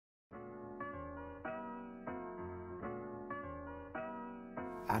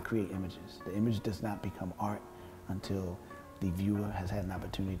I create images. The image does not become art until the viewer has had an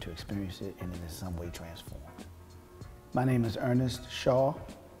opportunity to experience it and it is in some way transformed. My name is Ernest Shaw.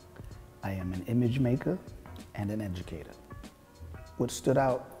 I am an image maker and an educator. What stood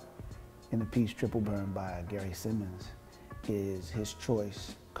out in the piece Triple Burn by Gary Simmons is his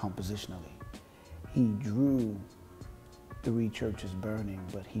choice compositionally. He drew 3 churches burning,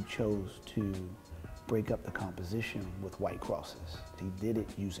 but he chose to break up the composition with white crosses. He did it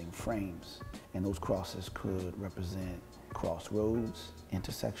using frames, and those crosses could represent crossroads,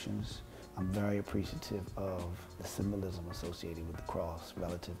 intersections. I'm very appreciative of the symbolism associated with the cross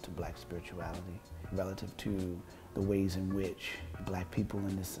relative to Black spirituality, relative to the ways in which Black people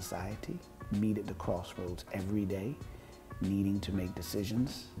in this society meet at the crossroads every day, needing to make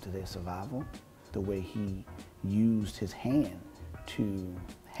decisions to their survival. The way he used his hand to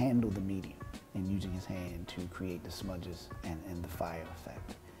handle the medium and using his hand to create the smudges and the fire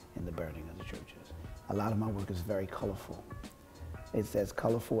effect in the burning of the churches. A lot of my work is very colorful. It's as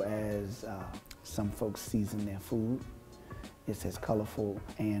colorful as some folks season their food. It's as colorful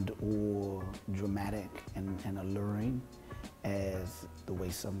and or dramatic and alluring as the way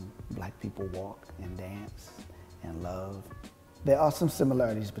some Black people walk and dance and love. There are some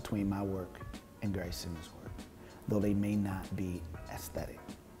similarities between my work and Gary Simmons' work, though they may not be aesthetic.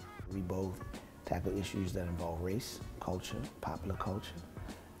 We both tackle issues that involve race, culture, popular culture.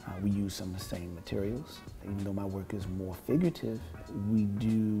 We use some of the same materials. Even though my work is more figurative, we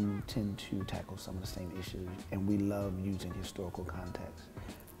do tend to tackle some of the same issues, and we love using historical context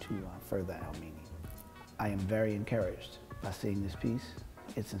to further our meaning. I am very encouraged by seeing this piece.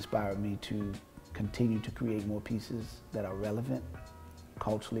 It's inspired me to continue to create more pieces that are relevant,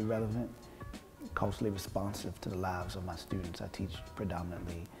 culturally responsive to the lives of my students. I teach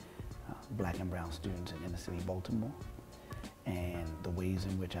predominantly Black and brown students in inner city Baltimore. And the ways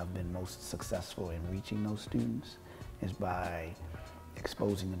in which I've been most successful in reaching those students is by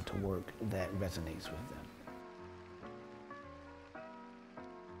exposing them to work that resonates with them.